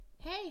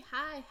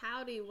Hi,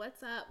 howdy,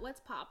 what's up? What's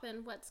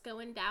poppin'? What's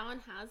going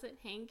down? How's it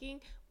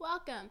hanging?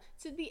 Welcome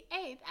to the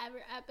 8th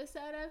ever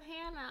episode of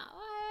Hannah.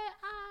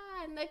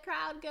 What? And the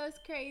crowd goes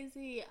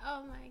crazy.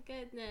 Oh my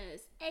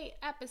goodness. 8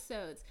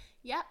 episodes.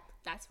 Yep,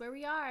 that's where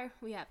we are.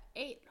 We have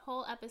 8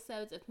 whole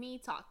episodes of me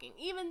talking.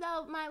 Even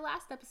though my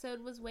last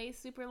episode was way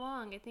super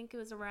long. I think it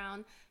was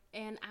around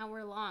an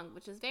hour long,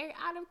 which is very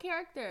out of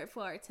character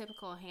for a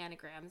typical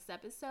Hannagrams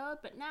episode,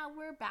 but now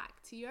we're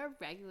back to your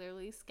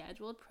regularly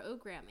scheduled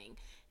programming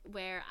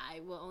where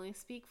I will only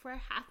speak for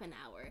half an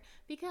hour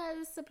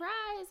because,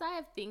 surprise, I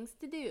have things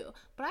to do,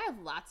 but I have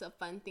lots of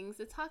fun things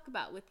to talk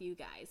about with you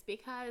guys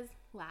because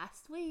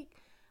last week,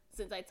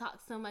 since I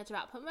talked so much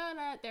about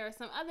Pomona, there are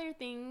some other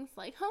things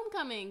like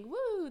Homecoming,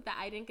 woo, that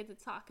I didn't get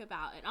to talk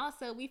about. And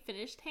also, we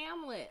finished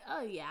Hamlet,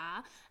 oh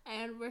yeah,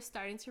 and we're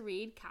starting to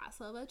read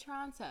Castle of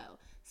Otranto.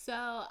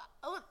 So,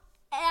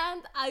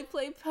 and I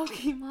play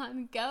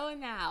Pokemon Go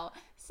now.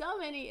 So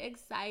many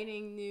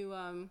exciting new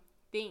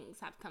things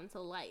have come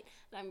to light,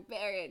 and I'm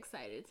very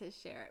excited to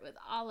share it with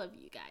all of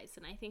you guys.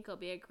 And I think it'll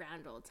be a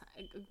grand old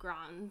time.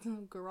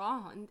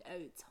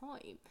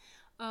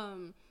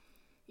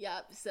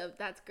 Yep, so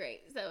that's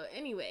great. So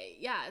anyway,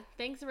 yeah,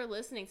 thanks for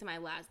listening to my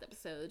last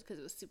episode because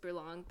it was super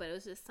long, but it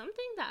was just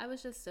something that I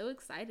was just so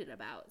excited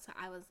about. So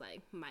I was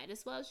like, might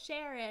as well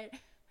share it.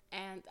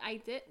 And I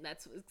did.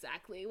 That's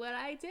exactly what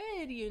I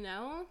did, you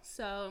know?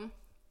 So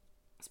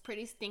it's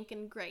pretty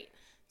stinking great.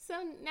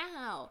 So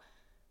now,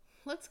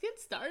 let's get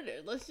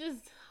started. Let's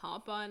just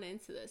hop on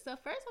into this. So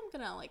first I'm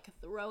gonna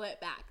throw it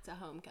back to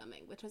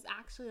Homecoming, which was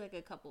actually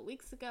a couple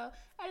weeks ago.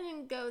 I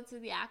didn't go to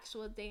the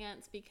actual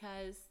dance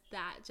because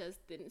that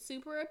just didn't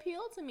super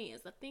appeal to me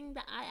as a thing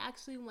that I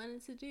actually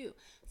wanted to do.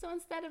 So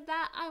instead of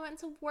that, I went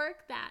to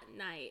work that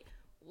night.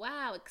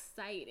 Wow,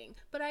 exciting.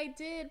 But I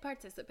did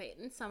participate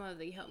in some of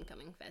the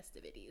Homecoming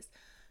festivities.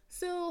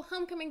 So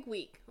Homecoming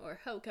week, or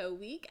HOCO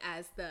week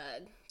as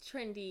the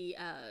trendy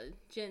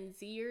Gen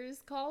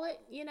Zers call it,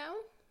 you know?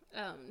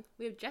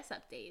 We have dress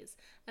up days,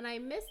 and I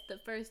missed the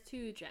first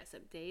 2 dress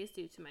up days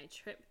due to my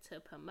trip to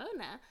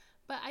Pomona,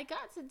 but I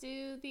got to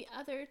do the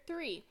other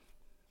 3.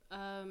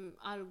 On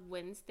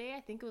Wednesday,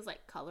 I think it was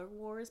color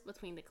wars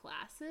between the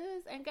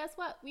classes, and guess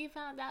what? We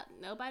found out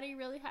nobody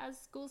really has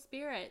school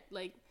spirit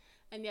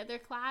in the other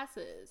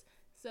classes.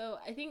 So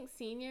I think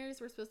seniors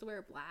were supposed to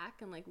wear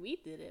black, and we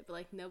did it,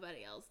 but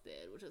nobody else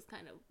did, which was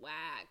kind of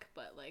whack.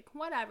 But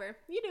whatever,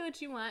 you do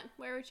what you want,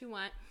 wear what you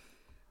want.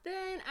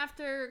 Then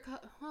after,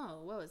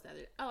 what was that?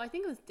 Oh, I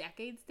think it was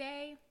Decades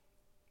Day.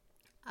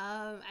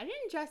 I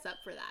didn't dress up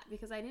for that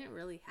because I didn't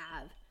really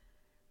have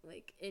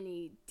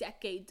any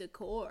decade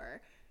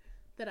decor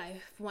that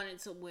I wanted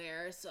to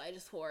wear, so I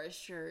just wore a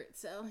shirt.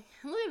 So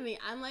look at me,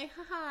 I'm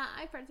haha,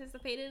 I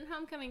participated in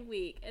Homecoming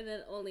week, and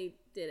then only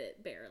did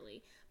it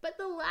barely. But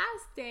the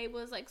last day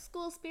was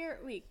school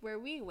spirit week, where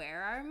we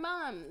wear our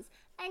mums.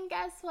 And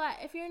guess what?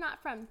 If you're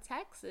not from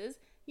Texas,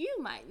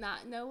 you might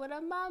not know what a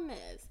mum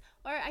is.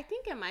 Or I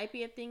think it might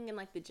be a thing in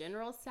the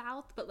general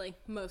South, but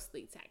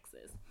mostly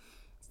Texas.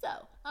 So,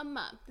 a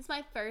mum. This is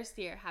my first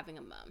year having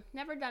a mum.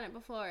 Never done it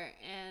before,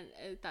 and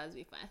I thought it would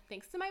be fun.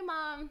 Thanks to my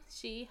mom,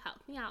 she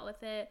helped me out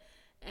with it,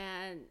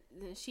 and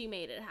she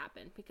made it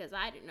happen because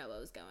I didn't know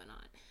what was going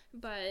on.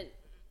 But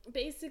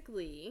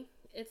basically,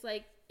 it's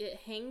it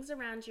hangs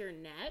around your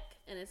neck,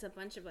 and it's a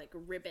bunch of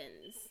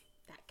ribbons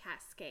that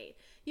cascade.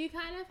 You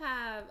kind of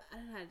have, I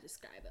don't know how to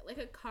describe it,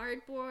 a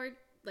cardboard,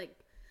 I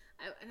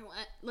don't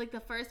want, the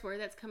first word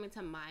that's coming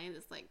to mind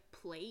is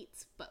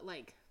plates, but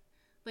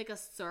a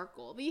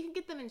circle. But you can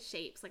get them in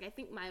shapes. I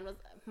think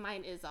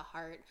mine is a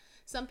heart.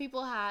 Some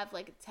people have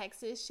a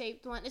Texas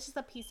shaped one. It's just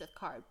a piece of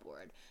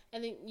cardboard,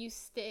 and then you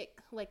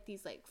stick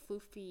these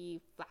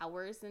floofy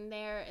flowers in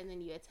there, and then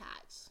you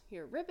attach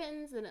your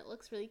ribbons, and it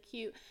looks really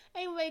cute.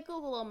 Anyway,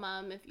 Google a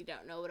mum if you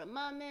don't know what a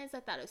mum is. I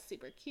thought it was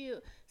super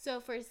cute. So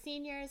for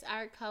seniors,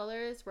 our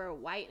colors were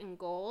white and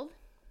gold,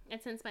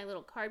 and since my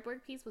little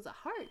cardboard piece was a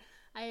heart,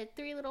 I had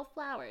 3 little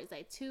flowers. I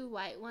had 2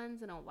 white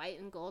ones and a white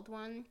and gold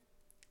one.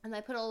 And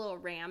I put a little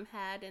ram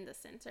head in the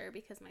center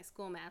because my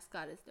school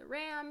mascot is the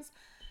Rams.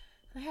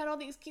 I had all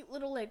these cute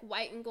little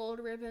white and gold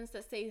ribbons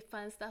that say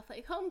fun stuff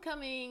like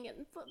homecoming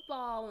and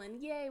football and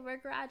yay, we're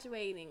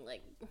graduating.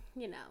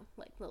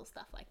 Little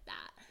stuff like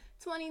that.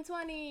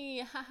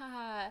 2020,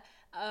 haha.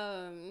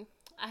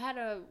 I had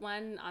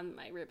one on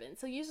my ribbon.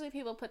 So usually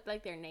people put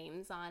their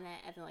names on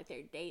it and then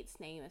their date's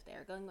name if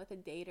they're going with a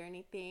date or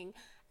anything.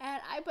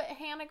 And I put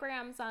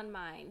Hannagrams on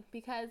mine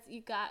because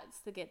you got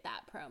to get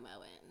that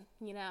promo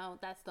in. You know,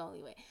 that's the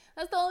only way.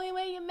 That's the only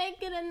way you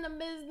make it in the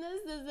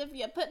business is if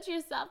you put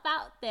yourself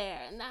out there.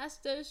 And that's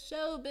just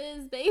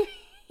showbiz, baby.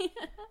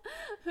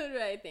 Who do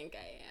I think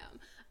I am?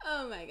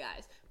 Oh my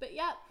gosh. But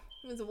yeah.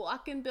 It was a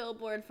walking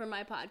billboard for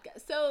my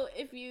podcast. So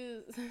if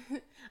you,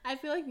 I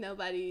feel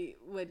nobody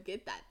would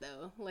get that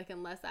though.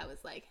 Unless I was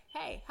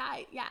hey,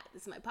 hi, yeah,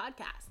 this is my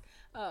podcast.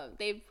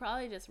 They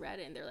probably just read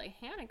it and they're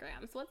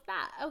Hannagrams, what's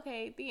that?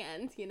 Okay, the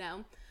end, you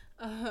know.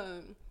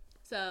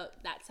 So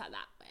that's how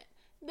that went.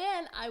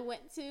 Then I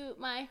went to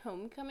my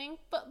homecoming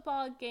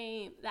football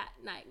game that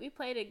night. We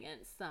played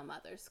against some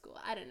other school.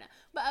 I don't know.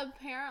 But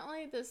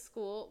apparently the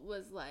school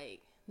was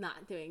like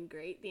not doing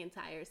great the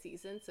entire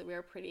season, so we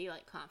were pretty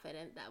like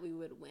confident that we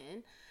would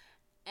win.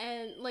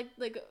 And like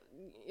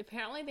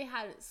apparently they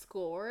hadn't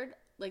scored.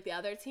 Like the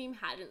other team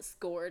hadn't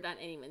scored on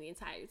anyone the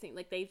entire team.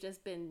 Like they've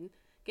just been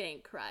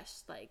getting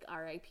crushed, like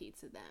RIP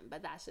to them.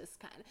 But that's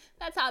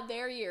how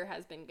their year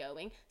has been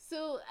going.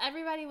 So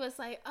everybody was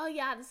like, oh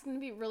yeah, this is gonna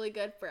be really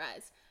good for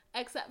us,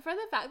 except for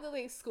the fact that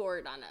they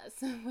scored on us.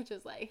 Which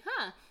is like,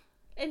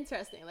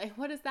 interesting. Like,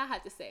 what does that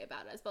have to say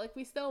about us? But like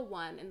we still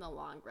won in the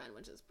long run,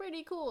 which is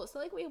pretty cool. So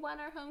like we won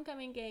our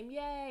homecoming game.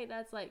 Yay.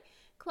 That's like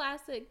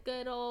classic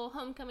good old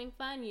homecoming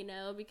fun,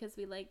 because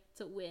we like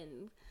to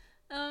win.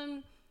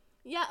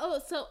 Yeah,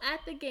 so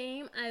at the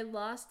game, I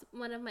lost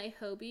one of my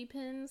Hobie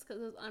pins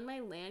because it was on my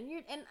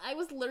lanyard, and I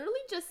was literally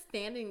just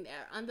standing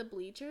there on the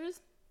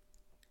bleachers,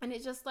 and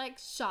it just, like,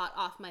 shot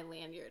off my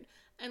lanyard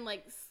and,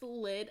 like,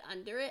 slid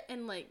under it,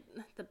 and, like,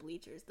 the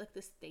bleachers, like,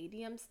 the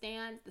stands,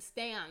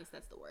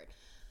 that's the word.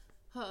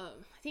 I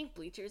think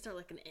bleachers are,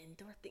 like, an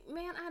indoor thing.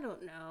 Man, I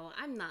don't know.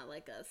 I'm not,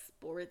 like, a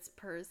sports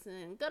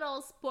person. Good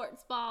old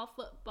sports ball,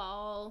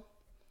 football.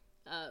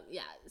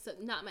 Yeah, so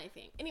not my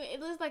thing. Anyway, it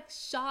was like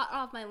shot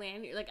off my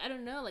lanyard. Like, I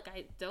don't know, like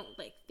I don't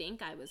like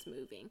think I was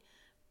moving,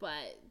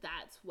 but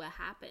that's what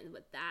happened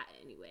with that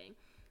anyway.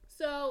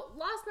 So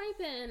lost my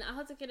pin. I'll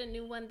have to get a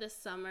new one this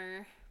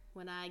summer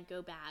when I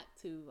go back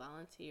to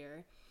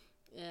volunteer,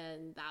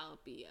 and that'll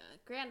be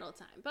a grand old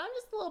time. But I'm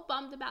just a little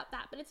bummed about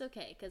that, but it's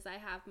okay because I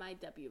have my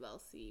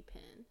WLC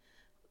pin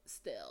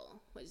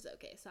still, which is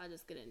okay. So I'll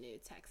just get a new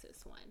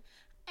Texas one.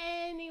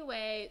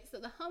 Anyway, so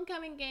the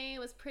homecoming game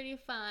was pretty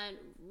fun.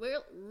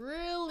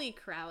 Really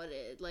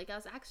crowded. Like, I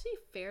was actually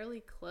fairly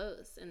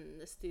close in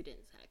the student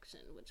section,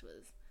 which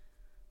was,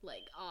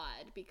 like,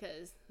 odd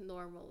because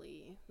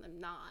normally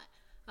I'm not.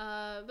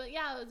 But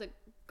yeah, it was a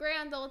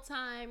grand old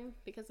time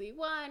because we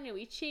won and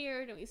we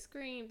cheered and we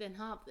screamed and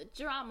all the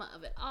drama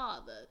of it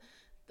all.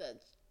 The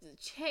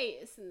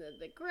chase and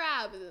the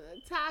grabs and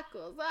the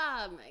tackles.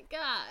 Oh my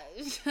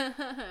gosh.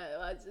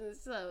 It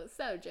was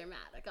so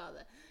dramatic.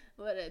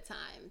 What a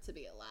time to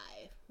be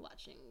alive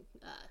watching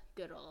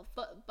good old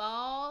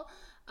football.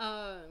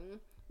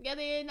 Yeah,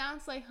 they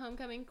announced like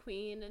homecoming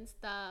queen and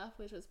stuff,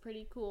 which was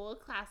pretty cool.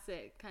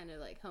 Classic kind of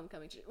like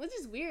homecoming, which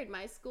is weird.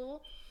 My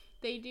school,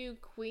 they do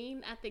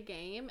queen at the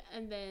game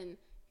and then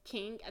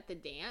king at the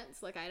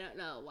dance. Like, I don't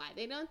know why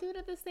they don't do it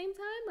at the same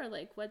time or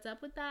like what's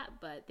up with that,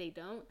 but they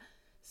don't.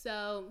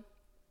 So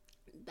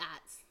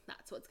that's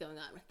what's going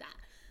on with that.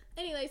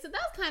 Anyway, so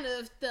that was kind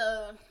of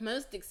the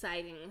most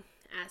exciting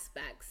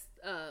aspects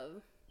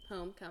of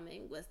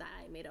homecoming was that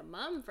I made a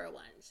mum for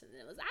lunch, and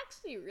it was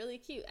actually really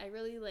cute. I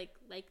really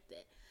liked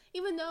it.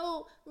 Even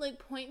though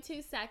like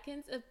 0.2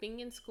 seconds of being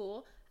in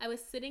school, I was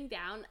sitting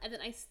down and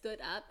then I stood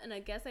up, and I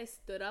guess I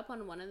stood up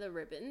on one of the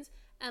ribbons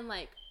and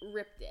like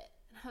ripped it.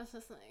 And I was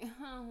just like,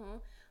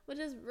 oh, which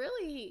is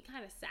really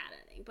kind of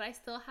saddening, but I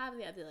still have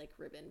the other like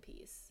ribbon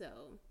piece, so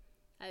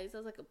I used it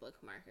as like a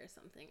bookmark or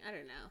something. I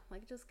don't know.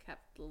 Like, just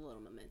kept the little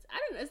moments. I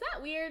don't know. Is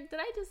that weird?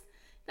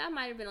 That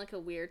might have been like a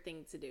weird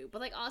thing to do. But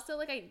like also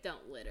like I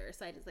don't litter,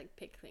 so I just like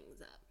pick things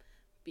up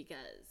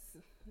because,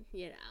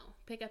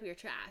 pick up your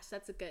trash.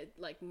 That's a good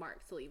like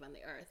mark to leave on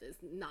the earth is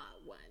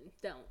not one.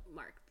 Don't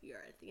mark the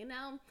earth,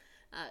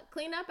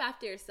 clean up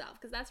after yourself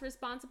because that's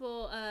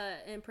responsible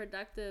and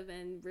productive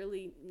and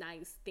really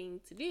nice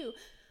thing to do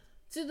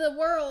to the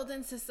world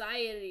and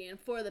society and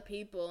for the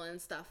people and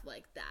stuff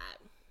like that.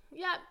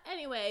 Yeah,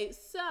 anyway,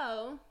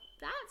 so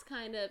that's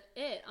kind of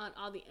it on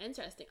all the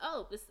interesting.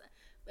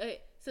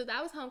 Okay, so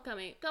that was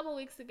homecoming a couple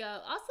weeks ago.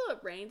 Also, it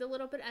rained a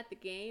little bit at the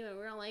game, and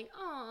we were like,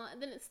 oh,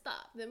 and then it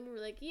stopped. Then we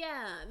were like,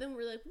 yeah. Then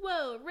we were like,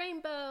 whoa,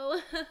 rainbow.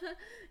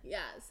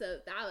 Yeah, so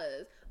that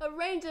was a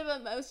range of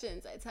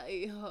emotions, I tell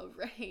you, a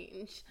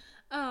range.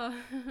 Oh,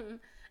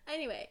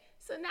 anyway,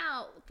 so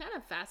now, kind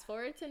of fast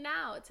forward to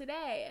now,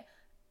 today.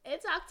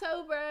 It's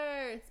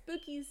October,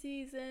 spooky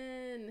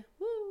season.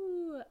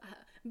 Woo!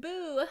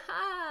 Boo!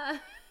 Ha!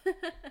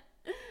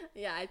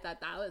 Yeah, I thought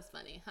that was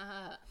funny.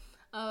 Ha!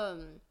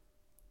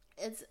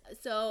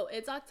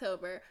 It's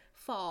October,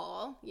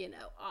 fall,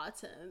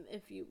 autumn,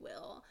 if you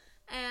will,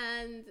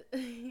 and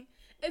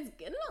it's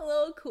getting a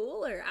little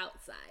cooler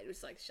outside, which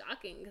is like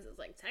shocking because it's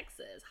like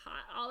Texas,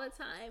 hot all the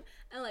time,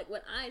 and like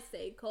when I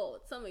say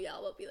cold, some of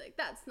y'all will be like,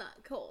 that's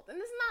not cold, and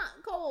it's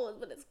not cold,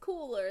 but it's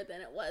cooler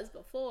than it was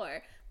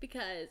before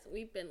because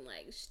we've been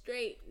like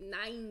straight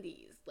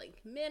 90s,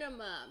 like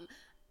minimum.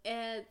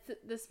 And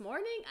this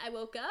morning I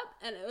woke up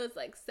and it was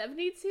like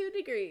 72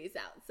 degrees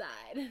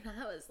outside, and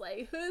I was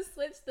like, who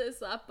switched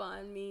this up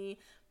on me?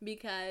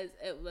 Because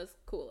it was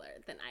cooler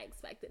than I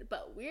expected.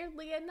 But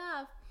weirdly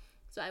enough,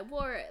 so I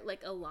wore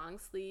like a long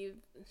sleeve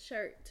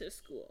shirt to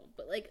school,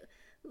 but like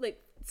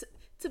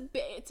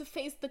to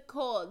face the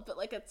cold, but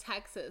like a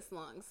Texas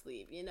long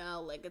sleeve,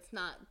 like it's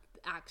not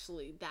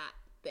actually that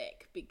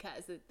thick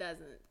because it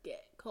doesn't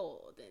get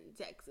cold in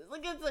Texas.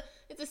 Like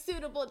it's a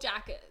suitable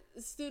jacket,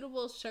 a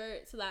suitable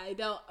shirt so that I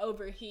don't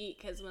overheat.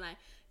 Because when I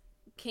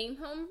came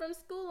home from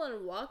school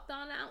and walked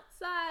on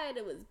outside,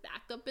 it was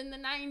back up in the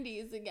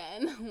 90s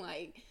again.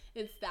 Like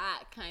it's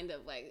that kind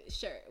of like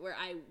shirt where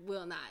I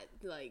will not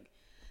like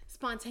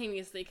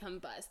spontaneously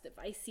combust if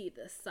I see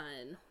the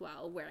sun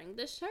while wearing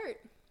this shirt,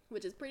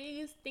 which is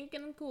pretty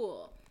stinking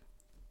cool.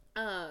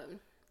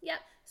 Yeah,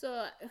 so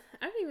I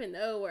don't even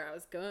know where I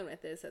was going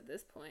with this at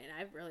this point.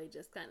 I've really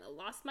just kind of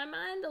lost my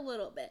mind a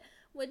little bit,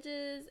 which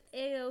is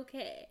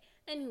a-okay.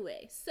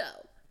 Anyway, so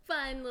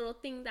fun little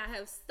thing that I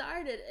have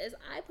started is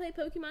I play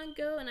Pokemon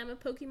Go and I'm a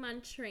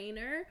Pokemon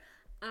trainer.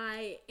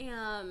 I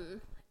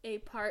am a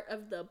part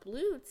of the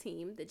blue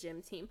team, the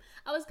gym team.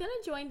 I was gonna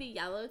join the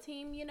yellow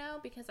team, you know,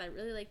 because I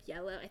really like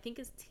yellow. I think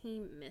it's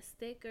Team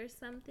Mystic or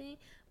something,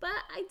 but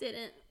I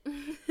didn't.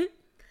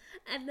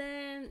 And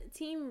then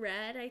Team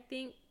Red, I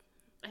think,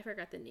 I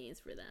forgot the names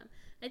for them.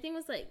 I think it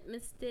was like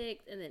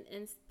Mystic and then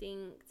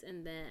Instinct,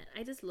 and then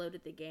I just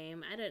loaded the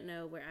game. I don't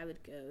know where I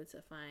would go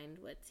to find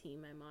what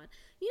team I'm on.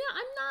 You know,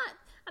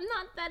 I'm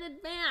not that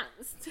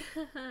advanced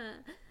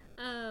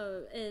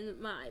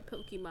in my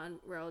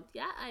Pokemon world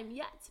yet. I'm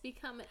yet to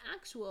become an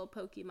actual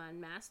Pokemon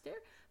master,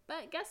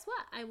 but guess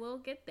what? I will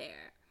get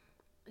there.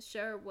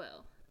 Sure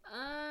will.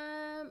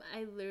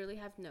 I literally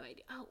have no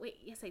idea. Oh wait,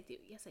 yes I do.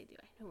 I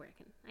know where I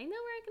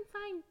can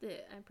find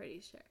it. I'm pretty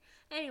sure.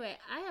 Anyway,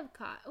 I have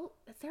caught. Oh,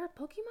 is there a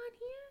Pokemon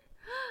here?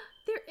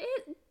 There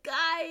is,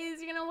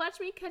 guys. You're gonna watch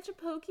me catch a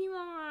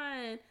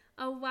Pokemon.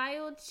 A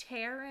wild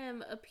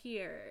Cherim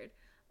appeared.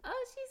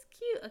 Oh, she's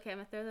cute. Okay, I'm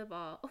gonna throw the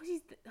ball. Oh,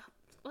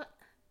 what?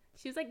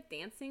 She was like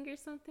dancing or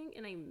something,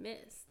 and I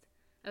missed.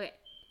 Okay,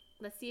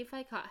 let's see if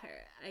I caught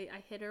her.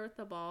 I hit her with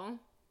the ball.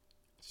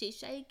 She's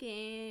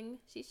shaking.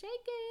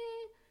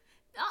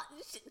 Oh,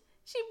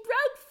 she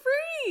broke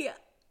free.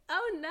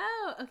 Oh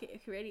no.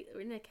 Okay, ready?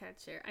 We're gonna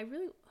catch her. I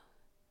really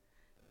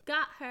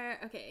got her.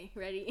 Okay,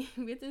 ready?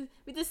 we have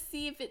to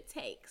see if it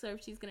takes or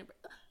if she's gonna break.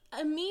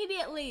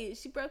 Immediately.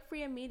 She broke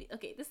free immediately.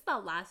 Okay, this is the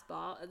last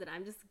ball that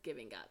I'm just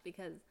giving up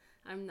because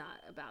I'm not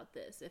about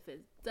this. If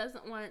it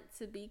doesn't want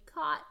to be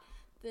caught,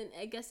 then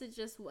I guess it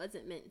just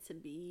wasn't meant to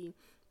be.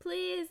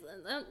 Please.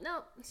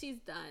 No, she's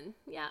done.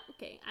 Yeah,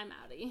 okay, I'm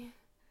outie.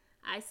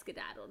 I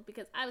skedaddled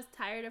because I was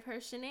tired of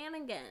her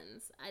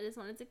shenanigans. I just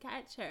wanted to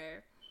catch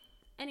her.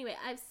 Anyway,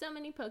 I have so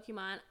many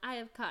Pokemon. I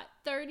have caught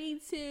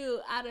 32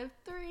 out of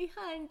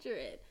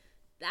 300.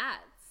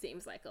 That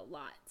seems like a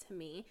lot to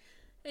me.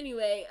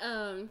 Anyway,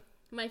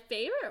 my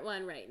favorite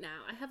one right now,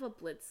 I have a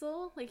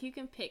Blitzel. Like, you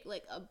can pick,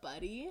 like, a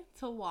buddy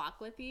to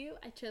walk with you.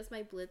 I chose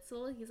my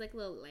Blitzel. He's, like, a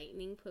little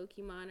lightning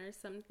Pokemon or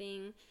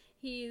something.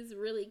 He's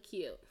really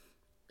cute.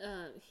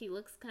 He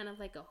looks kind of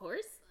like a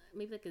horse.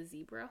 Maybe like a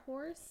zebra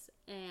horse,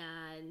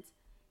 and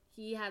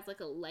he has like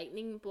a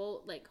lightning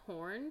bolt like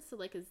horn, so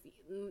like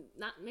maybe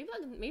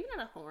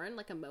not a horn,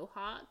 like a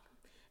mohawk,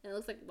 and it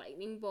looks like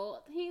lightning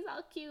bolt. He's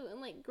all cute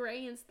and like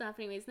gray and stuff.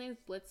 Anyway, his name's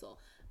Blitzel.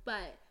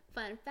 But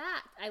fun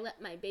fact, I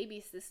let my baby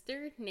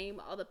sister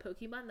name all the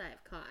Pokemon that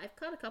I've caught. I've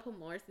caught a couple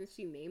more since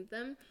she named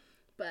them,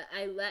 but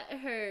I let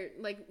her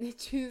like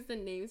choose the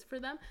names for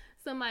them.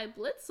 So my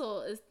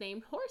Blitzel is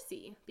named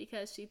Horsey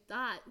because she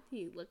thought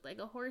he looked like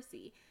a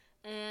horsey.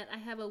 And I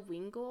have a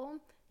Wingull,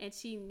 and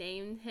she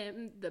named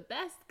him the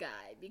best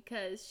guy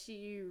because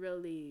she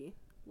really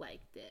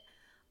liked it.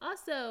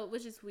 Also,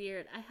 which is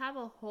weird, I have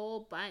a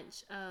whole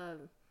bunch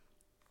of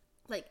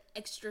like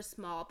extra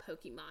small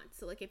Pokemon.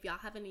 So like if y'all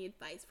have any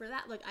advice for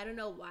that, like I don't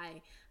know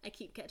why I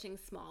keep catching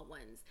small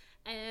ones.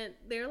 And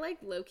they're like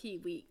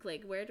low-key weak.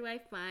 Like where do I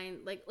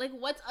find like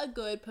what's a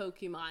good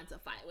Pokemon to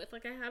fight with?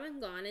 Like I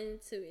haven't gone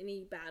into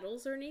any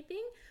battles or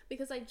anything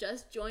because I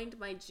just joined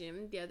my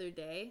gym the other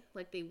day.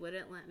 Like they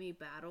wouldn't let me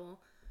battle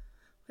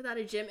without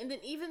a gym. And then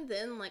even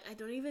then, like I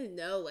don't even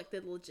know like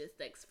the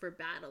logistics for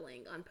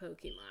battling on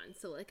Pokemon.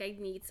 So like I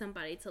need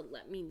somebody to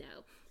let me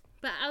know.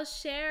 But I'll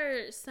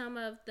share some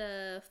of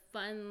the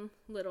fun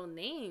little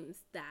names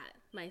that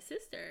my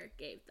sister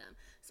gave them.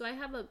 So I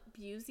have a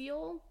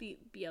Buziel.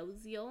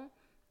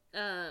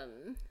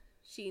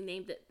 She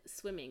named it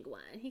Swimming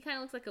One. He kind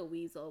of looks like a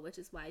weasel, which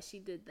is why she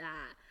did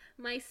that.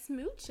 My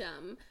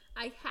Smoochum,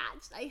 I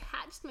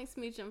hatched my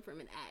Smoochum from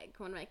an egg.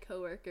 One of my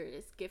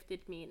coworkers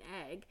gifted me an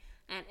egg,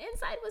 and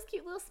inside was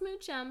cute little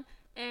Smoochum,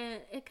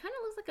 and it kind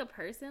of looks like a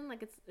person.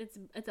 Like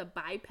it's a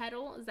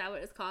bipedal. Is that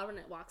what it's called when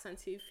it walks on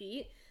 2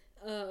 feet?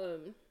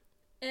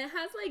 It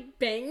has like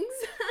bangs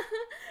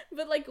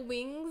but like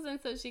wings, and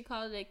so she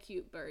called it a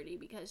cute birdie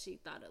because she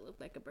thought it looked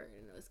like a bird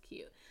and it was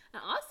cute.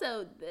 And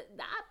also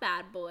that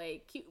bad boy,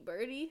 cute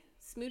birdie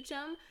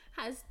Smoochum,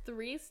 has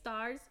 3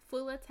 stars,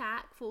 full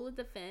attack, full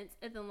defense,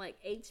 and then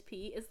like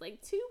HP is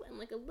like 2 and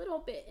like a little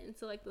bit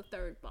into like the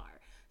 3rd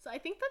bar. So I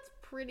think that's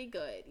pretty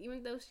good,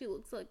 even though she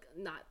looks like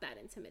not that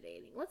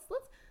intimidating. Let's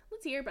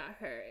hear about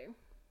her.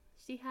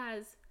 She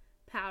has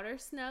Powder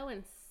Snow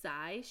and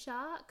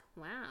Psyshock.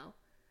 Wow.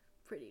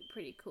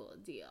 Pretty cool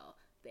deal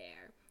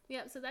there.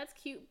 Yep, so that's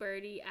cute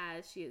birdie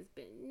as she has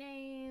been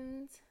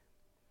named.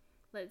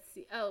 Let's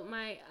see. Oh,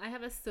 I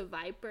have a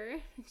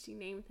Seviper. She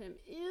named him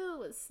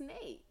a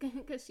snake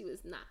because she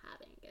was not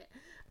having it.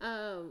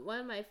 One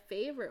of my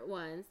favorite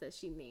ones that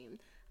she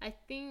named, I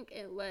think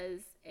it was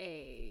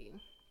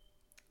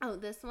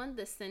this one,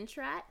 the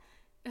Sintrat.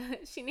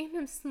 She named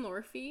him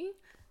Snorfy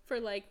for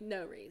like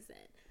no reason.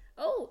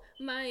 Oh,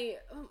 my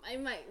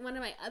one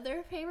of my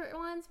other favorite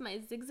ones, my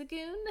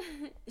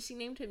Zigzagoon. She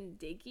named him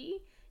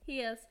Diggy. He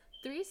has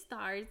 3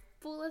 stars,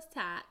 full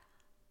attack,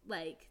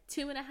 like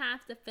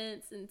 2.5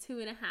 defense and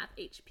 2.5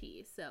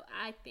 HP. So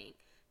I think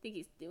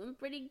he's doing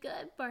pretty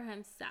good for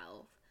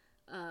himself,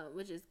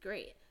 which is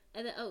great.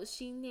 And then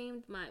she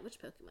named which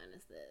Pokemon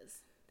is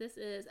this? This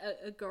is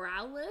a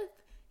Growlithe.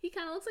 He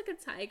kind of looks like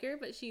a tiger,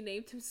 but she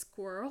named him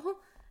Squirrel,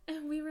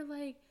 and we were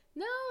like,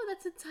 no,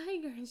 that's a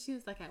tiger. And she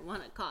was like, I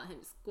want to call him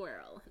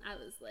Squirrel. And I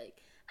was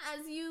like,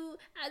 as you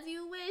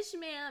wish,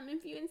 ma'am,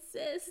 if you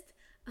insist.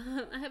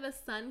 I have a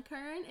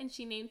Sunkern, and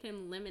she named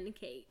him Lemon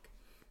Cake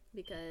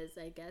because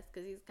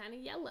he's kind of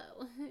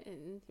yellow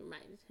and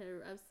reminds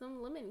her of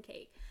some lemon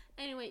cake.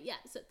 Anyway, yeah,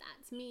 so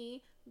that's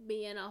me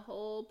being a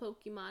whole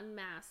Pokemon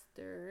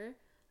master.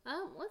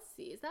 Let's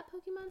see, is that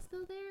Pokemon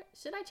still there?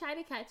 Should I try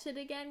to catch it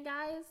again,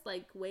 guys?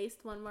 Like,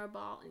 waste one more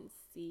ball and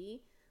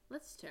see?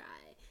 Let's try.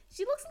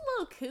 She looks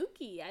a little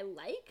kooky. I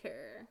like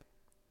her.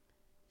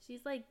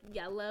 She's like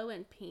yellow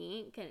and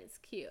pink, and it's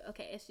cute.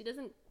 Okay, if she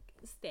doesn't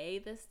stay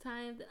this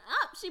time, then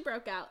she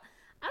broke out.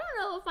 I don't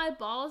know if my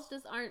balls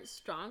just aren't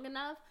strong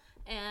enough,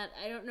 and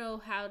I don't know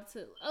how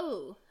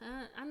to.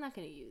 I'm not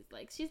gonna use,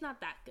 like, she's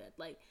not that good.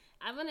 Like,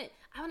 I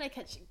wanna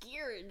catch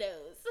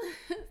Gyarados.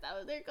 Is that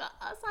what they're called?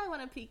 Also, I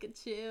want a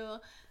Pikachu.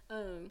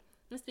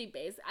 Must be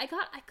base. I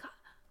got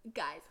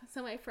guys.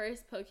 So my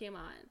first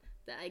Pokemon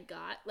that I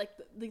got, like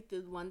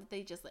the one that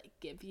they just like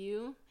give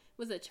you,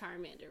 was a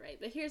Charmander, right?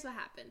 But here's what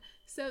happened.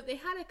 So they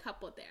had a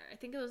couple there. I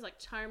think it was like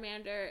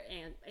Charmander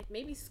and like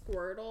maybe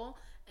Squirtle,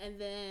 and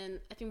then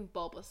I think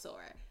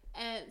Bulbasaur.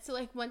 And so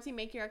like once you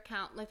make your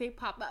account, like they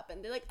pop up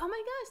and they're like, oh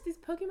my gosh, these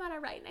Pokemon are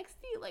right next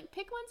to you. Like,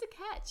 pick one to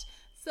catch.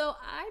 So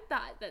I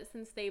thought that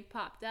since they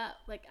popped up,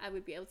 like I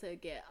would be able to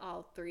get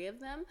all 3 of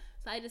them.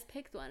 So I just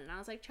picked one, and I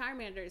was like,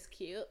 Charmander is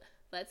cute.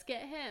 Let's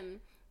get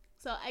him.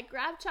 So I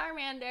grabbed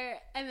Charmander,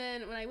 and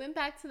then when I went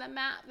back to the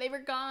map, they were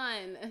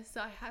gone. So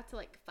I had to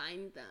like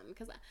find them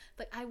because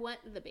I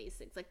want the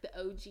basics, like the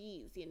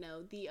OGs,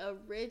 the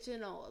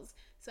originals.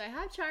 So I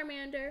have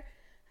Charmander.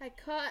 I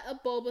caught a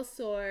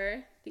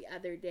Bulbasaur the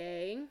other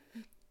day.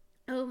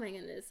 Oh my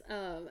goodness.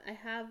 I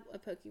have a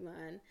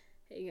Pokemon.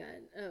 Hang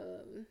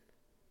on.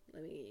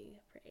 Let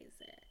me praise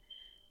it.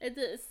 It's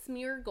a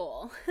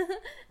Smeargle.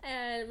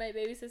 And my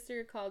baby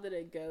sister called it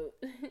a goat.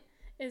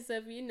 And so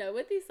if you know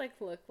what these like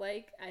look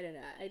like, I don't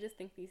know. I just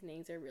think these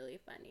names are really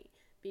funny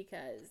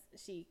because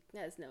she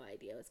has no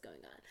idea what's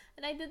going on.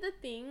 And I did the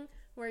thing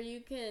where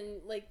you can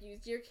like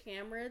use your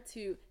camera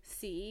to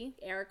see,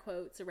 air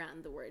quotes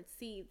around the word,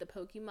 see the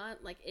Pokemon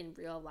like in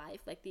real life,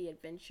 like the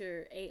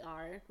adventure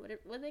AR, what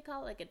do they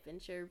call it? Like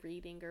adventure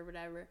reading or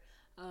whatever,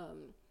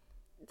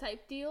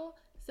 type deal.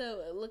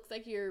 So it looks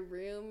like your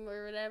room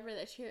or whatever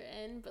that you're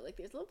in, but like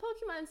there's little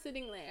Pokemon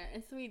sitting there.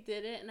 And so we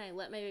did it, and I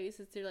let my baby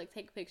sister like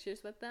take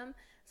pictures with them.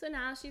 So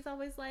now she's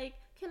always like,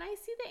 can I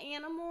see the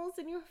animals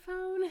in your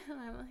phone? And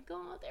I'm like,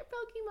 oh, they're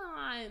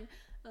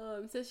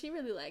Pokemon. So she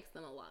really likes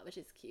them a lot, which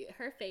is cute.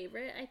 Her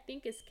favorite, I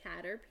think, is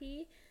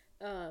Caterpie.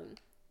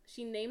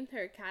 She named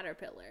her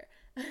Caterpillar.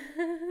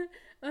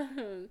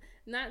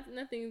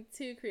 Nothing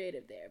too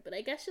creative there, but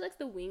I guess she likes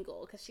the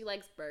Wingull because she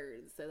likes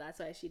birds, so that's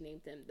why she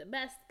named him the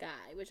Best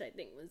Guy, which I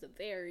think was a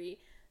very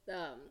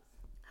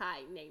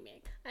high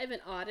naming. I have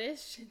an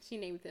Oddish, and she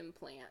named him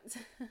Plant,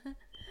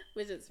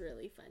 which is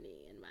really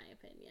funny in my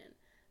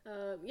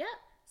opinion. Yeah,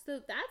 so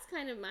that's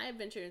kind of my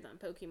adventures on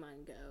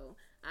Pokemon Go.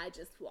 I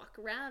just walk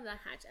around and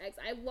I hatch eggs.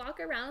 I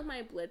walk around with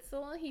my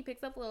Blitzel. He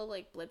picks up little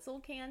like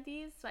Blitzel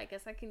candies, so I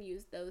guess I can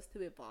use those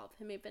to evolve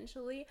him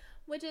eventually,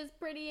 which is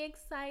pretty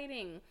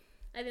exciting.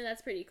 I think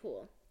that's pretty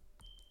cool.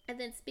 And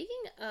then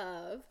speaking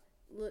of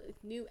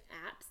new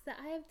apps that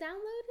I have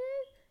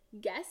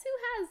downloaded, guess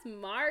who has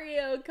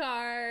Mario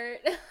Kart?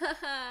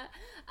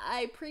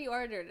 I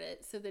pre-ordered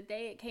it, so the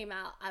day it came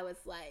out, I was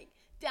like,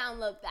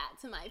 download that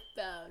to my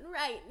phone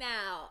right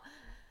now.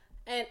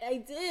 And I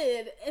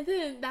did, and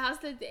then that was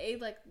the day,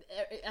 like,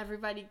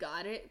 everybody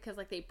got it, because,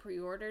 like, they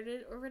pre-ordered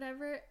it or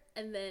whatever,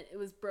 and then it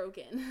was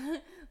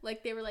broken.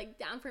 Like, they were, like,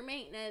 down for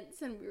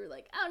maintenance, and we were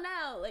like, oh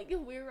no, like,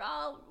 we were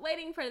all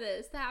waiting for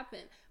this to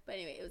happen. But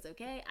anyway, it was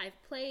okay. I've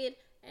played,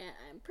 and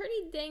I'm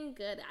pretty dang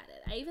good at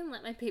it. I even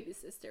let my baby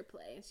sister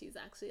play, and she's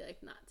actually,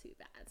 like, not too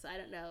bad. So I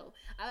don't know.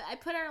 I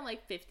put her on,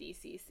 like,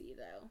 50cc,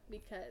 though,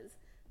 because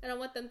I don't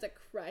want them to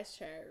crush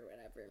her or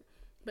whatever.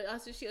 But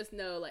also she has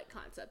no, like,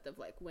 concept of,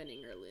 like,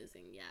 winning or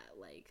losing yet,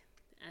 like,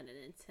 at an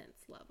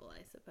intense level,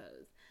 I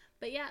suppose.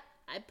 But, yeah,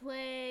 I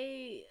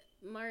play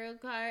Mario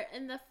Kart.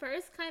 And the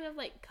first kind of,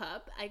 like,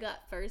 cup, I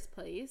got first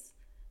place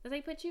that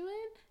they put you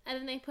in. And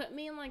then they put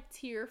me in, like,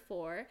 tier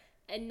 4.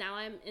 And now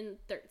I'm in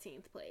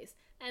 13th place.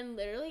 And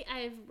literally,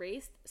 I've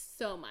raced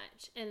so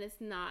much. And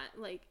it's not,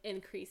 like,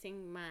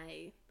 increasing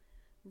my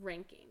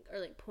ranking or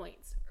like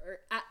points or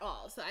at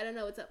all. So I don't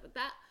know what's up with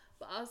that.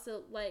 But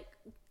also, like,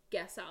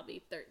 guess I'll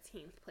be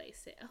 13th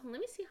place. Oh, let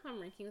me see how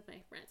I'm ranking with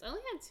my friends. I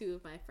only have 2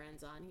 of my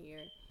friends on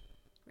here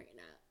right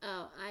now.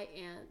 Oh, I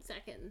am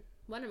second.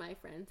 One of my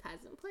friends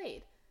hasn't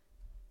played,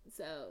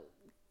 so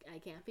I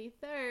can't be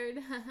third.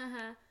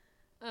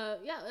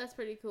 Yeah, that's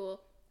pretty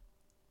cool.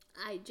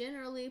 I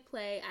generally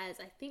play as,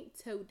 I think,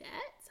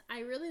 Toadette. I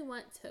really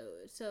want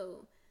Toad.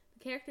 So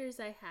the characters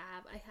I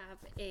have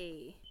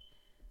a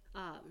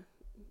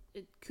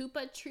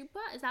Koopa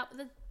Troopa. Is that what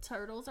the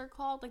turtles are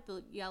called? Like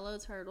the yellow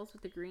turtles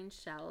with the green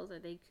shells. Are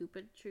they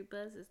Koopa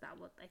Troopas? Is that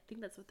what, I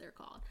think that's what they're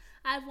called.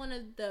 I have one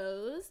of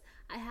those.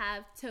 I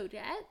have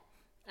Toadette.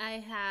 I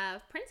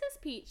have Princess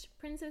Peach,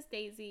 Princess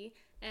Daisy,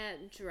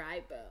 and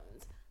Dry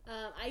Bones.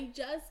 I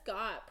just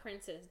got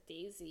Princess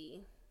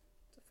Daisy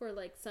for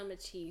like some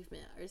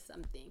achievement or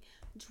something.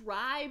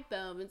 Dry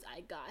Bones,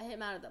 I got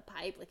him out of the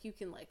pipe. Like, you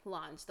can like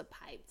launch the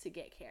pipe to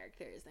get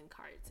characters and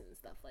cards and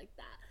stuff like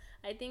that.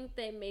 I think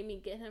they made me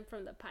get him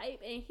from the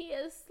pipe, and he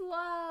is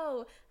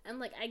slow. And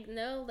like, I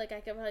know like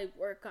I could probably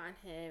work on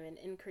him and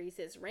increase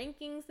his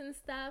rankings and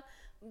stuff,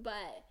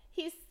 but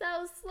he's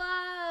so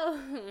slow.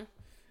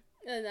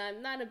 And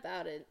I'm not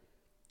about it.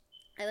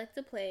 I like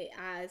to play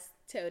as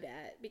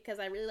Toadette because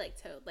I really like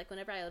Toad. Like,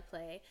 whenever I would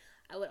play,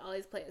 I would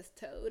always play as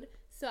Toad.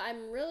 So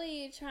I'm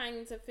really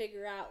trying to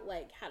figure out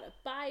like how to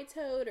buy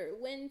Toad or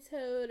win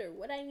Toad or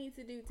what I need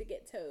to do to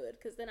get Toad,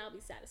 because then I'll be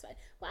satisfied.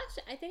 Well,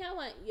 actually, I think I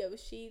want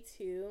Yoshi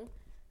too.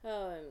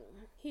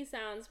 He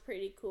sounds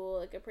pretty cool,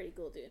 like a pretty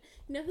cool dude.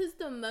 You know who's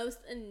the most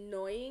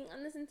annoying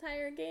on this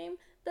entire game?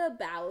 The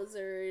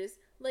Bowsers.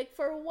 Like,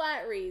 for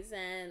what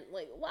reason?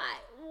 Like, why?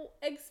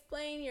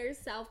 Explain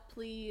yourself,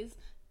 please,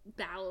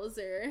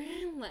 Bowser.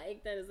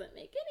 Like, that doesn't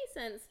make any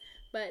sense.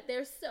 But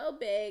they're so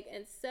big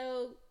and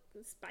so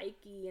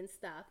spiky and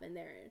stuff, and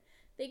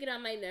they get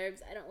on my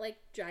nerves. I don't like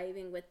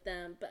driving with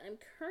them, but I'm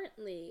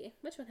currently,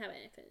 which one haven't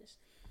I finished?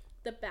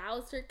 The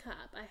Bowser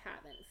Cup I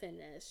haven't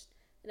finished,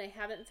 and I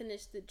haven't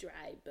finished the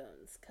Dry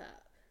Bones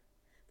Cup.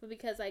 But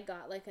because I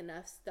got like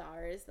enough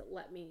stars that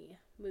let me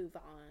move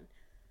on.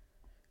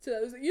 So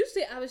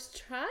I was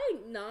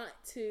trying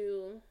not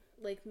to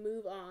like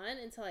move on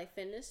until I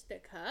finished the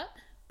cup.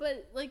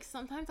 But like,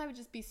 sometimes I would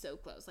just be so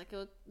close. Like, it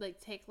would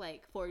like take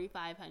like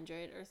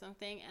 4,500 or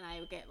something, and I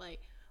would get like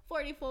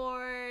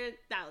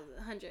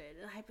 44,100,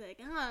 and I'd be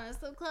like, oh, I'm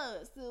so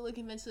close. So like,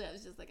 eventually I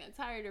was just like, I'm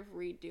tired of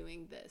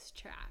redoing this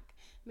track.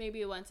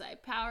 Maybe once I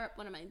power up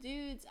one of my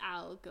dudes,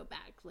 I'll go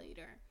back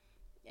later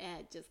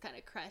and just kind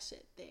of crush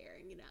it there.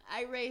 You know,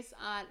 I race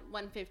on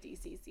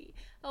 150cc.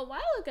 A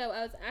while ago,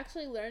 I was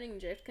actually learning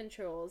drift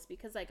controls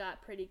because I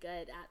got pretty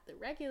good at the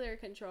regular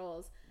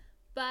controls,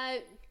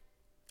 but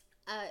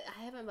I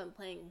haven't been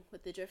playing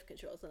with the drift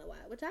controls in a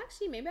while, which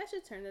actually, maybe I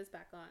should turn this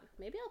back on.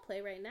 Maybe I'll play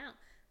right now.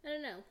 I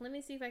don't know. Let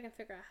me see if I can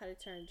figure out how to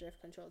turn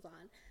drift controls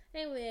on.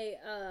 Anyway,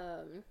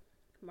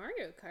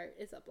 Mario Kart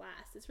is a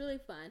blast. It's really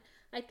fun.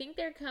 I think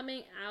they're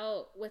coming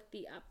out with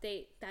the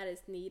update that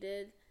is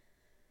needed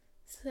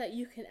so that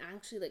you can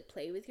actually like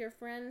play with your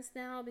friends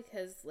now,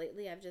 because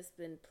lately I've just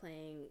been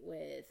playing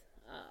with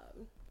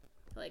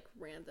like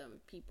random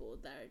people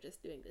that are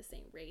just doing the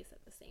same race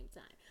at the same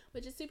time,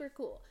 which is super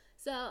cool.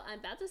 So I'm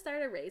about to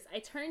start a race. I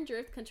turned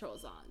drift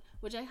controls on,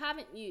 which I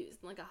haven't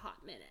used in like a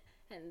hot minute.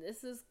 And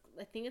this is,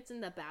 I think it's in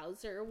the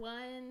Bowser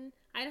one.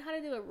 I know how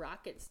to do a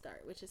rocket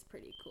start, which is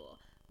pretty cool.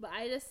 But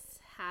I just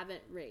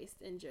haven't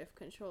raced in drift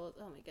controls.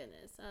 Oh my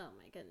goodness.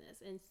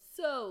 In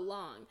so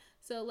long.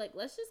 So like,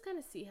 let's just kind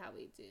of see how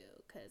we do,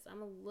 because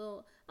I'm a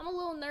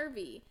little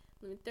nervy.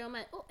 Let me throw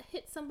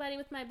hit somebody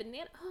with my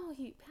banana. Oh,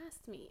 he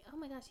passed me. Oh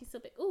my gosh, he's so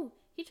big. Oh,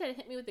 he tried to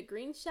hit me with a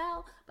green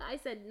shell, but I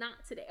said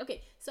not today.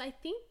 Okay, so I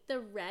think the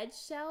red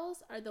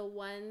shells are the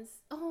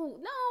ones. Oh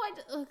no,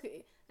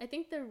 okay. I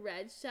think the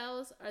red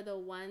shells are the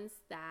ones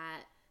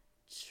that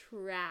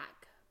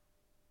track,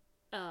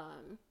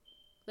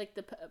 like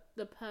the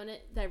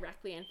opponent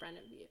directly in front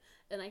of you,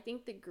 and I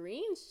think the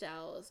green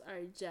shells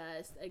are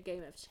just a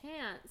game of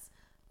chance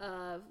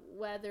of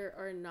whether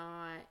or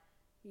not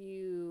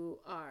you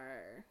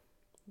are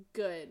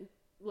good,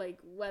 like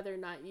whether or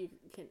not you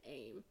can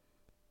aim.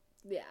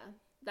 Yeah,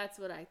 that's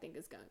what I think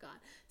is going on.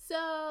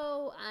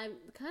 So I'm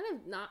kind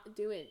of not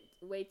doing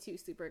way too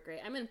super great.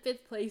 I'm in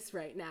 5th place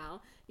right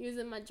now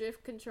using my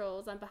drift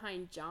controls. I'm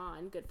behind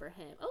John. Good for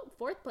him. Oh,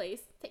 4th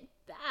place. Take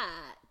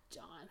that,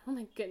 John. Oh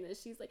my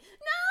goodness. She's like,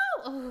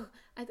 no. Oh,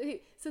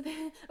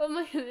 oh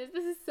my goodness.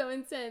 This is so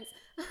intense.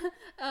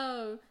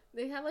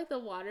 They have like the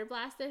water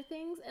blaster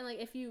things, and like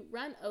if you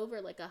run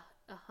over like a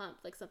hump,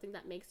 like something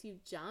that makes you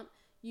jump,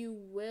 you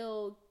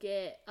will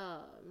get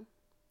oh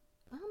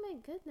my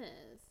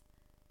goodness,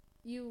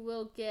 you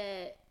will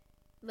get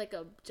like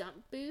a jump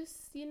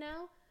boost, you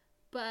know.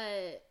 But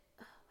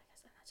oh my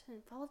gosh, I'm not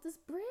trying to fall off this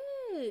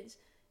bridge.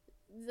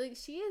 Like,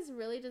 she is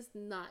really just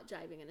not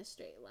driving in a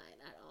straight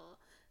line at all.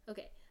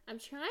 Okay, I'm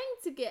trying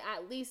to get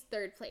at least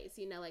 3rd place,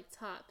 you know, like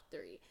top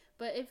 3.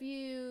 But if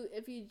you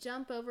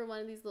jump over one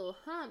of these little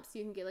humps,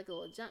 you can get like a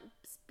little jump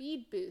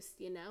speed boost,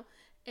 you know.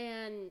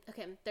 And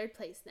okay, I'm third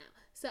place now.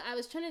 So I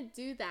was trying to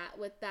do that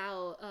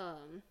without oh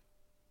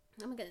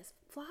my goodness,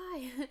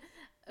 fly.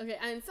 Okay,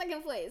 I'm in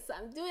second place. So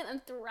I'm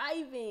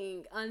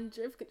thriving on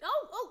drift control.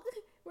 Oh,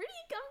 where did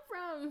he come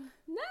from?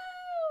 No,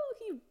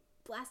 he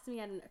blasted me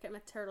out of okay, I'm a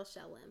turtle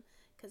shell him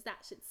because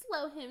that should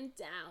slow him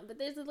down. But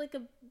there's like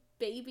a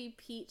baby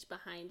peach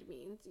behind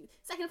me.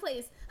 Second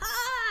place.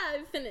 Ah,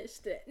 I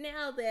finished it.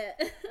 Nailed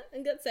it.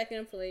 I got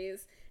second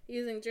place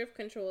using drift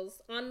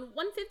controls on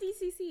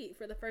 150cc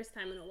for the first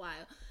time in a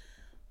while.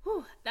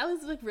 Whew, that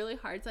was like really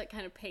hard to like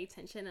kind of pay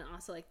attention and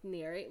also like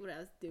narrate what I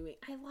was doing.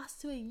 I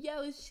lost to a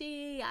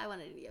Yoshi. I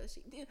wanted a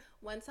Yoshi. Dude,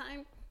 one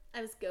time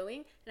I was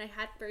going and I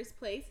had first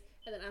place,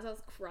 and then as I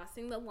was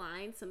crossing the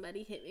line,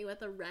 somebody hit me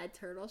with a red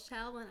turtle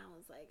shell, and I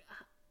was like,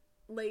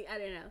 I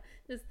don't know,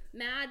 just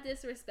mad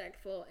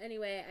disrespectful.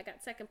 Anyway, I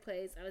got second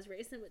place. I was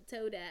racing with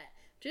Toadette.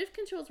 Drift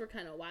controls were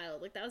kind of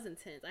wild. Like, that was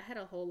intense. I had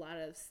a whole lot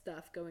of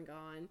stuff going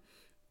on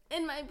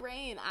in my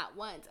brain at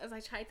once as I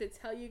tried to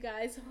tell you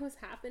guys what was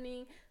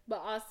happening, but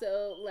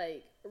also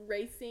like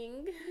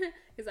racing,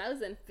 because I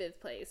was in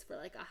fifth place for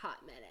like a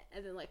hot minute,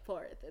 and then like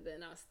fourth, and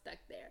then I was stuck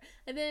there.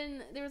 And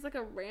then there was like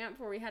a ramp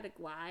where we had to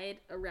glide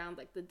around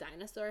like the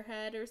dinosaur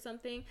head or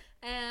something,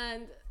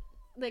 and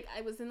like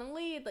I was in the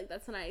lead. Like,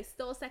 that's when I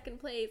stole second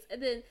place,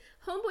 and then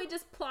homeboy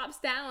just plops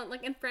down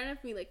like in front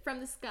of me, like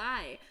from the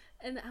sky,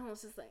 and I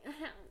was just like,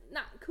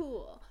 not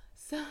cool.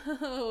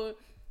 So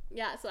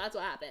yeah, so that's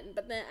what happened.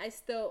 But then I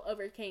still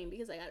overcame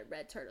because I got a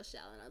red turtle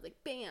shell, and I was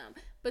like, bam.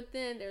 But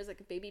then there was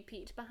like a baby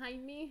peach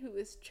behind me who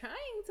was trying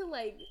to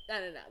like, I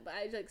don't know, but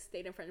I like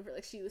stayed in front of her.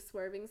 Like, she was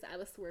swerving, so I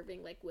was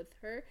swerving like with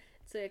her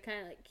to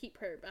kind of like keep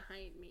her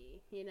behind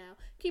me, you know,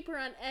 keep her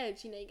on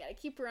edge. You know, you gotta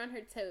keep her on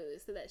her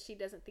toes so that she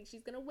doesn't think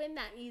she's gonna win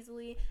that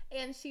easily.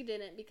 And she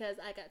didn't, because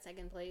I got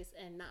second place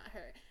and not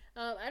her.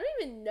 I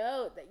don't even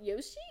know that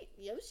Yoshi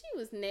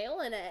was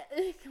nailing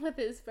it with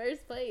his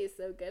first place,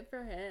 so good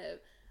for him.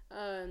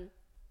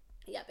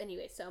 Yep,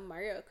 anyway, so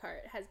Mario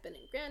Kart has been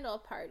in Grand Ole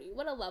Party.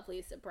 What a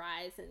lovely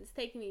surprise, and it's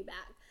taking me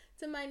back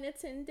to my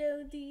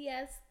Nintendo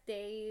DS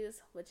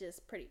days, which is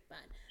pretty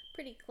fun.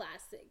 Pretty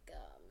classic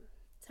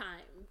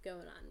time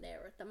going on there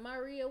with the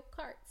Mario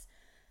Karts.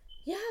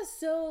 Yeah,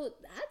 so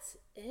that's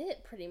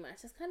it pretty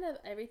much. That's kind of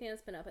everything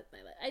that's been up at my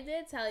list. I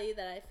did tell you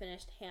that I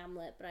finished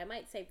Hamlet, but I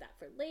might save that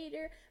for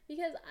later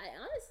because I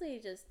honestly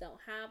just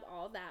don't have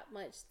all that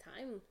much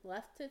time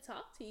left to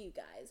talk to you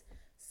guys.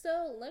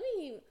 So let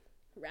me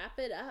wrap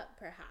it up,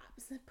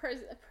 perhaps,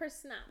 per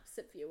snaps,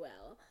 if you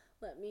will.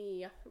 Let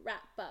me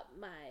wrap up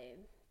my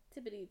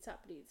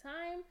tippity-toppity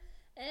time.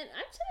 And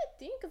I'm trying to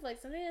think of like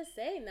something to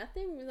say.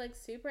 Nothing like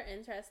super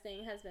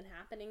interesting has been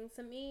happening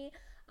to me.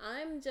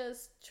 I'm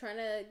just trying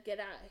to get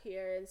out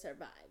here and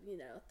survive, you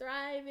know,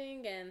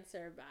 thriving and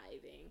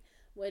surviving,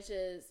 which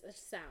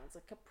sounds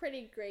like a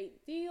pretty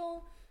great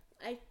deal.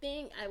 I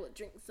think I will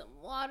drink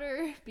some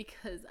water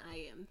because I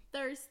am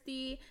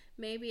thirsty.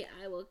 Maybe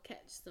I will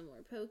catch some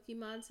more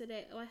Pokemon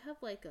today. Oh, I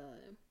have like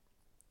a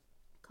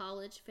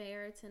college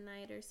fair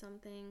tonight or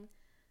something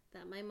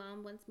that my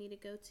mom wants me to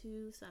go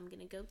to, so I'm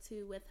gonna go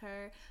to with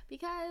her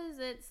because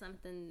it's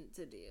something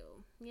to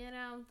do. You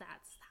know,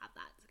 that's how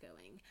that's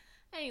going.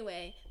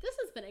 Anyway, this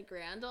has been a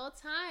grand old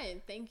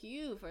time. Thank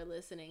you for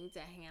listening to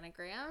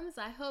Hanagrams.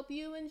 I hope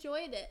you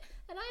enjoyed it.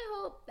 And I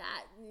hope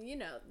that, you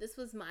know, this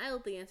was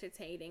mildly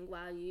entertaining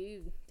while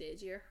you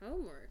did your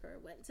homework or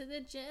went to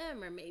the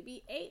gym or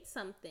maybe ate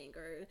something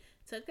or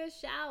took a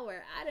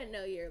shower. I don't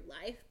know your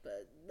life,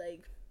 but,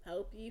 like,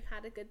 hope you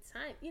had a good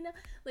time. You know,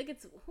 like,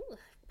 it's, ooh, I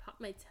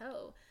popped my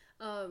toe.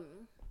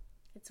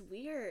 It's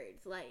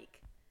weird. Like,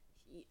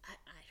 I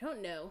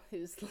don't know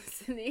who's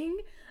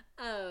listening.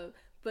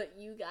 But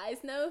you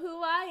guys know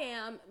who I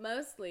am,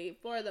 mostly,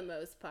 for the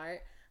most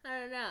part.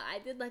 I don't know. I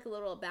did like a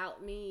little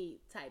about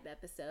me type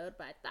episode,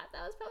 but I thought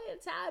that was probably a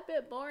tad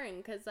bit boring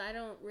because I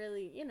don't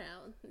really, you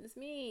know, it's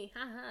me.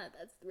 Haha,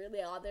 that's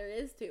really all there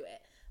is to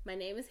it. My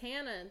name is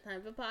Hannah, and I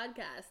have a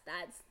podcast.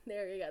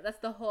 There you go. That's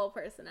the whole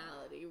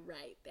personality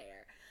right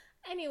there.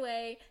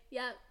 Anyway,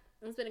 yep.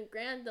 It's been a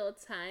grand old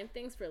time.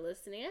 Thanks for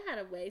listening. I had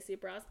a way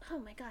super awesome. Oh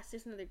my gosh,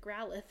 there's another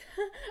Growlithe.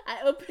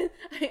 I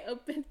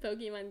opened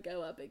Pokemon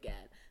Go up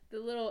again. The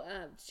little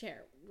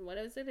what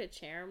was it? A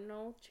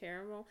Cheryl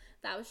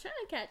that I was trying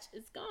to catch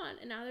is gone,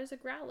 and now there's a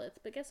Growlithe.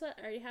 But guess what?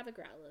 I already have a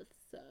Growlithe,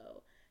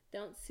 so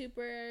don't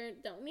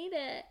need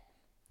it.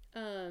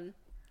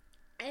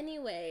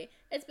 Anyway,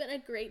 it's been a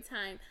great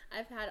time.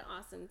 I've had an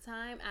awesome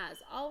time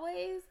as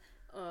always.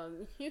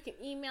 You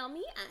can email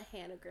me at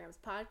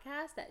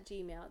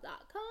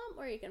hanagramspodcast@gmail.com,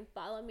 or you can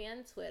follow me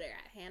on Twitter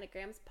at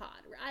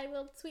hanagramspod, where I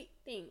will tweet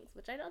things,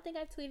 which I don't think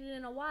I've tweeted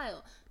in a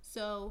while.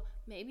 So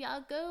maybe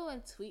I'll go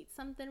and tweet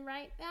something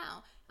right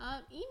now.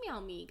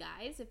 Email me,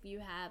 guys, if you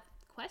have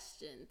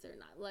questions or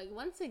not. Like,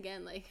 once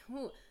again, like,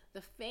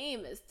 the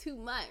fame is too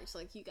much.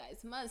 Like, you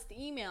guys must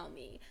email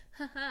me.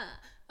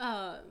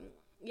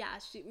 Yeah,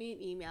 shoot me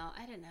an email.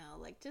 I don't know,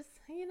 like,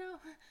 just, you know,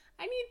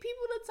 I need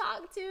people to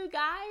talk to,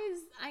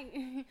 guys.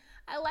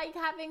 I like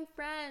having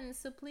friends,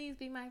 so please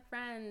be my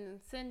friend.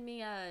 Send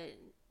me a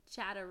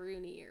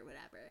chatteroonie or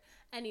whatever.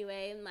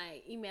 Anyway, my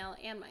email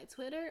and my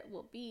Twitter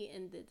will be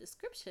in the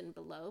description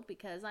below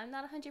because I'm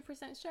not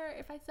 100% sure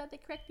if I said the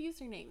correct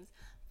usernames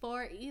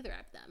for either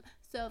of them.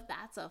 So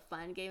that's a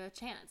fun game of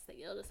chance that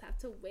you'll just have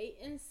to wait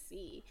and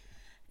see.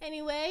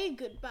 Anyway,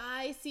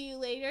 goodbye. See you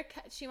later.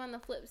 Catch you on the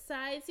flip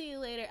side. See you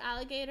later,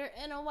 alligator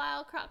and a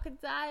wild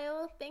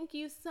crocodile. Thank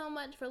you so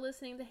much for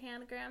listening to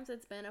Handgrams.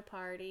 It's been a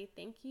party.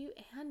 Thank you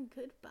and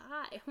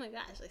goodbye. Oh my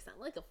gosh, I sound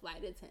like a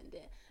flight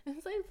attendant.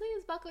 It's like,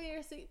 please buckle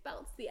your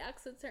seatbelts. The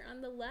exits are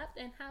on the left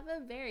and have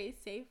a very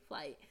safe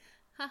flight.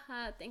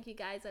 Haha. Thank you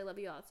guys. I love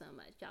you all so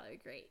much. Y'all are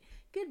great.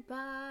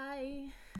 Goodbye.